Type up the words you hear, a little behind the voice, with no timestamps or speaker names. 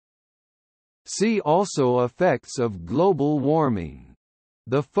See also effects of global warming.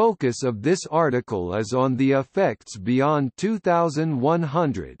 The focus of this article is on the effects beyond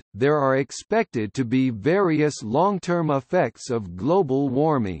 2100. There are expected to be various long-term effects of global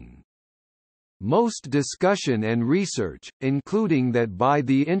warming. Most discussion and research, including that by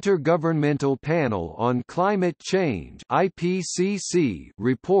the Intergovernmental Panel on Climate Change (IPCC)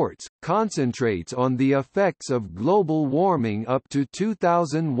 reports, concentrates on the effects of global warming up to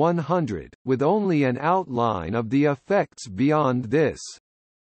 2100, with only an outline of the effects beyond this.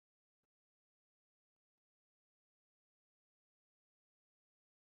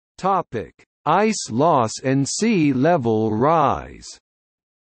 Topic: Ice loss and sea level rise.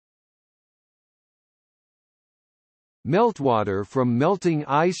 Meltwater from melting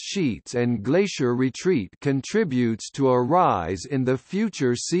ice sheets and glacier retreat contributes to a rise in the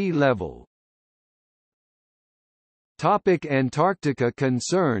future sea level. Antarctica.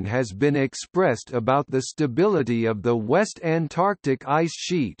 Concern has been expressed about the stability of the West Antarctic Ice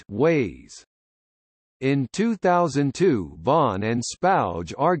Sheet (WAIS). In 2002, Vaughan and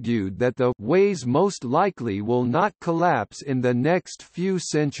Spouge argued that the WAIS most likely will not collapse in the next few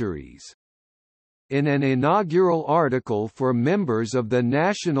centuries. In an inaugural article for members of the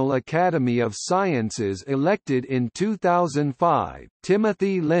National Academy of Sciences elected in 2005,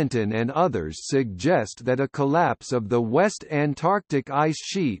 Timothy Lenton and others suggest that a collapse of the West Antarctic ice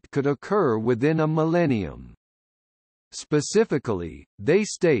sheet could occur within a millennium. Specifically, they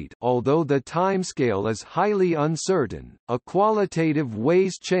state, although the timescale is highly uncertain, a qualitative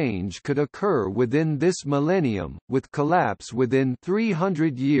WAIS change could occur within this millennium, with collapse within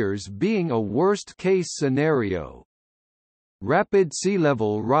 300 years being a worst-case scenario. Rapid sea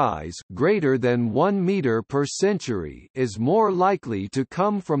level rise greater than 1 meter per century is more likely to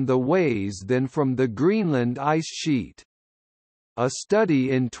come from the WAIS than from the Greenland ice sheet. A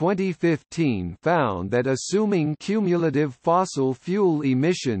study in 2015 found that assuming cumulative fossil fuel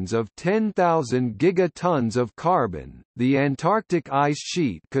emissions of 10,000 gigatons of carbon, the Antarctic ice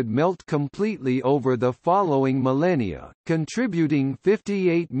sheet could melt completely over the following millennia, contributing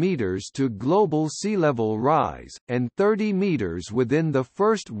 58 meters to global sea level rise, and 30 meters within the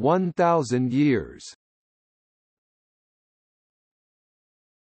first 1,000 years.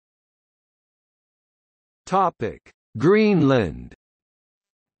 Greenland.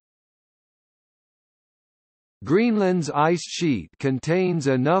 Greenland's ice sheet contains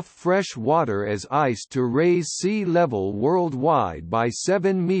enough fresh water as ice to raise sea level worldwide by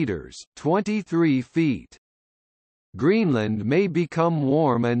 7 meters (23 feet). Greenland may become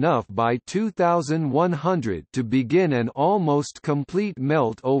warm enough by 2100 to begin an almost complete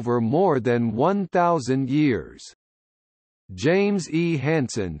melt over more than 1,000 years. James E.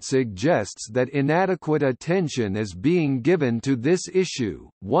 Hansen suggests that inadequate attention is being given to this issue.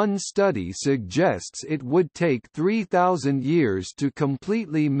 One study suggests it would take 3,000 years to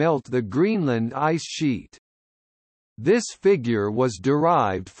completely melt the Greenland ice sheet. This figure was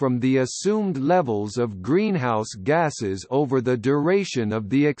derived from the assumed levels of greenhouse gases over the duration of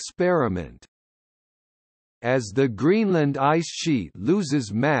the experiment. As the Greenland ice sheet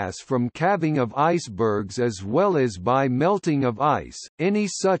loses mass from calving of icebergs as well as by melting of ice, any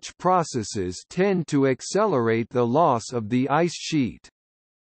such processes tend to accelerate the loss of the ice sheet.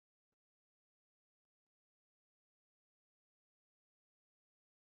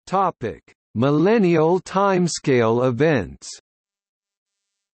 Millennial-timescale events.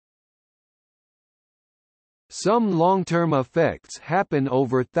 Some long-term effects happen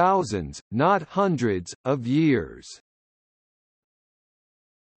over thousands, not hundreds, of years.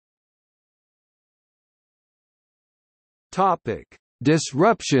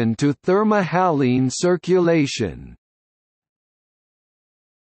 Disruption to thermohaline circulation.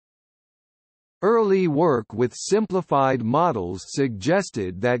 Early work with simplified models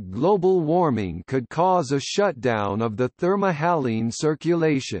suggested that global warming could cause a shutdown of the thermohaline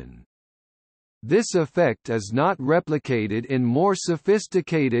circulation. This effect is not replicated in more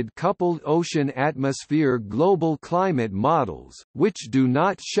sophisticated coupled ocean-atmosphere global climate models, which do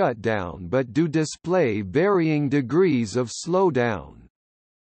not shut down but do display varying degrees of slowdown.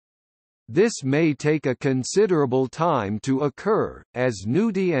 This may take a considerable time to occur, as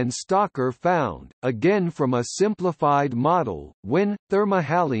Nudi and Stocker found, again from a simplified model, when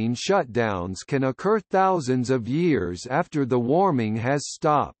thermohaline shutdowns can occur thousands of years after the warming has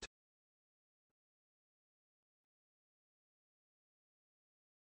stopped.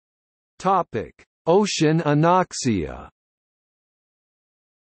 Ocean anoxia.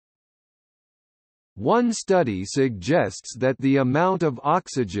 One study suggests that the amount of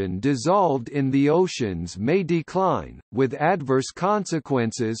oxygen dissolved in the oceans may decline, with adverse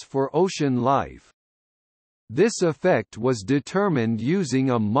consequences for ocean life. This effect was determined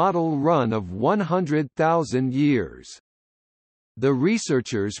using a model run of 100,000 years. The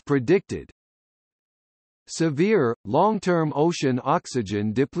researchers predicted severe, long-term ocean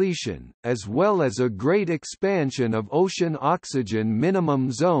oxygen depletion, as well as a great expansion of ocean oxygen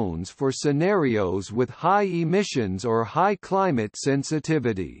minimum zones for scenarios with high emissions or high climate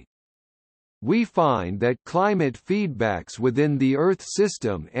sensitivity. We find that climate feedbacks within the Earth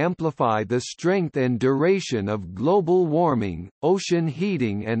system amplify the strength and duration of global warming, ocean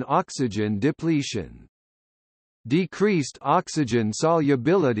heating and oxygen depletion. Decreased oxygen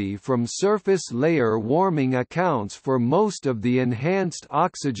solubility from surface layer warming accounts for most of the enhanced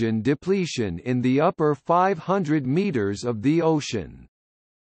oxygen depletion in the upper 500 meters of the ocean.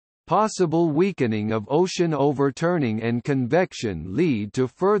 Possible weakening of ocean overturning and convection lead to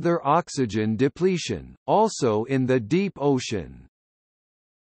further oxygen depletion, also in the deep ocean.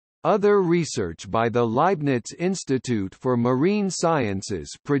 Other research by the Leibniz Institute for Marine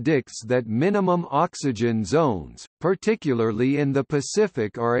Sciences predicts that minimum oxygen zones, particularly in the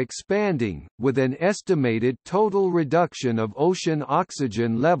Pacific, are expanding, with an estimated total reduction of ocean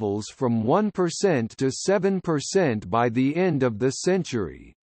oxygen levels from 1% to 7% by the end of the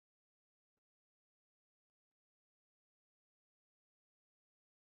century.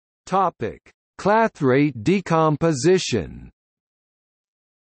 Clathrate decomposition.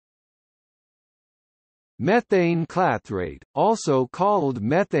 Methane clathrate, also called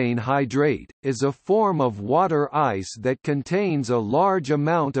methane hydrate, is a form of water ice that contains a large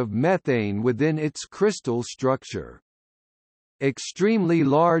amount of methane within its crystal structure. Extremely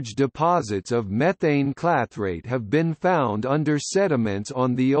large deposits of methane clathrate have been found under sediments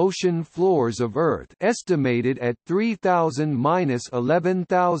on the ocean floors of Earth, estimated at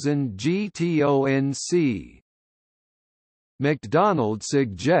 3,000–11,000 GTONC. MacDonald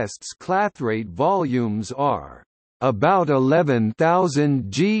suggests clathrate volumes are about 11,000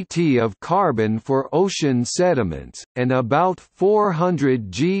 GT of carbon for ocean sediments, and about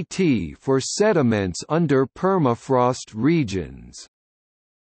 400 GT for sediments under permafrost regions.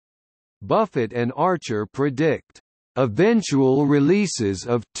 Buffett and Archer predict eventual releases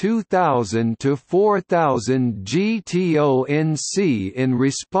of 2,000 to 4,000 GTONC in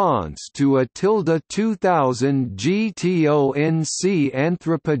response to a 2,000 GTONC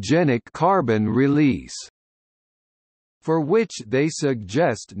anthropogenic carbon release, for which they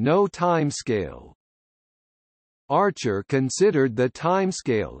suggest no timescale. Archer considered the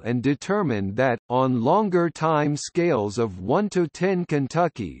timescale and determined that, on longer time scales of 1 to 10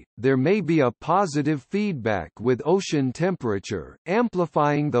 Kentucky, there may be a positive feedback with ocean temperature,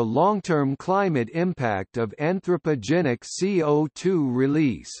 amplifying the long-term climate impact of anthropogenic CO2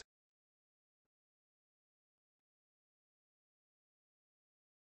 release.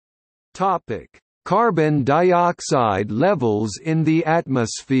 Carbon dioxide levels in the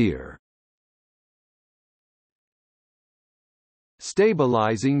atmosphere.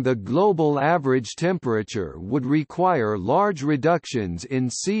 Stabilizing the global average temperature would require large reductions in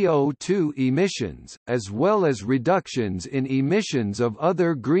CO2 emissions, as well as reductions in emissions of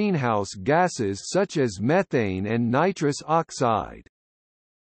other greenhouse gases such as methane and nitrous oxide.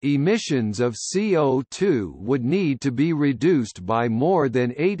 Emissions of CO2 would need to be reduced by more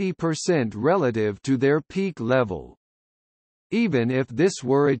than 80% relative to their peak level. Even if this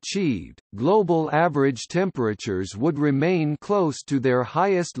were achieved, global average temperatures would remain close to their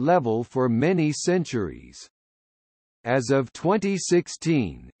highest level for many centuries. As of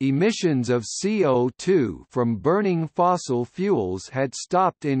 2016, emissions of CO2 from burning fossil fuels had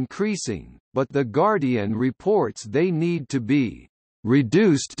stopped increasing, but The Guardian reports they need to be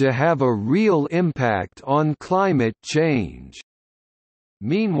reduced to have a real impact on climate change.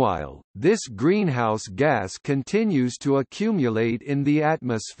 Meanwhile, this greenhouse gas continues to accumulate in the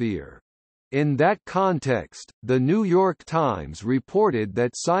atmosphere. In that context, The New York Times reported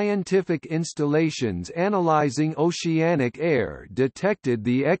that scientific installations analyzing oceanic air detected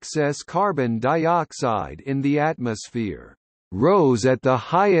the excess carbon dioxide in the atmosphere rose at the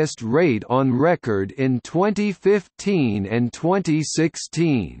highest rate on record in 2015 and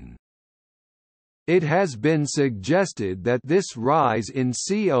 2016. It has been suggested that this rise in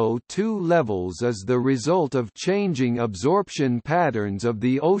CO2 levels is the result of changing absorption patterns of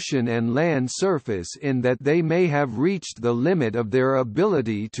the ocean and land surface, in that they may have reached the limit of their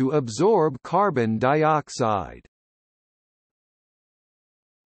ability to absorb carbon dioxide.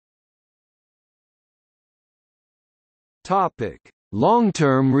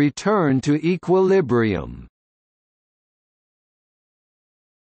 long-term return to equilibrium.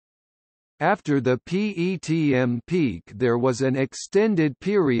 After the PETM peak there was an extended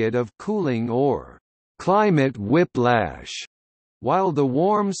period of cooling or climate whiplash. While the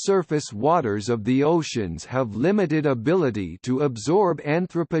warm surface waters of the oceans have limited ability to absorb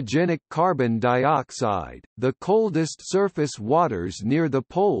anthropogenic carbon dioxide, the coldest surface waters near the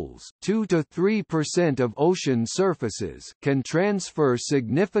poles, 2 to 3% of ocean surfaces, can transfer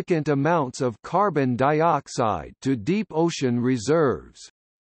significant amounts of carbon dioxide to deep ocean reserves.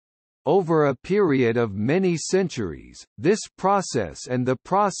 Over a period of many centuries, this process and the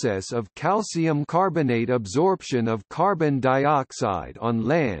process of calcium carbonate absorption of carbon dioxide on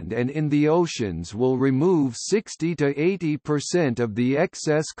land and in the oceans will remove 60 to 80% of the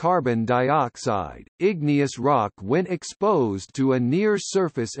excess carbon dioxide. Igneous rock, when exposed to a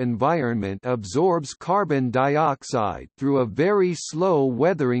near-surface environment, absorbs carbon dioxide through a very slow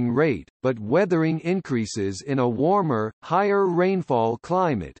weathering rate, but weathering increases in a warmer, higher rainfall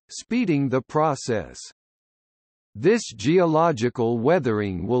climate, speeding the process. This geological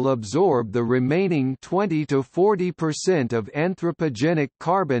weathering will absorb the remaining 20 to 40% of anthropogenic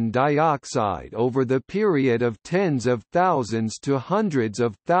carbon dioxide over the period of tens of thousands to hundreds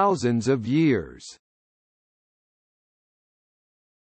of thousands of years.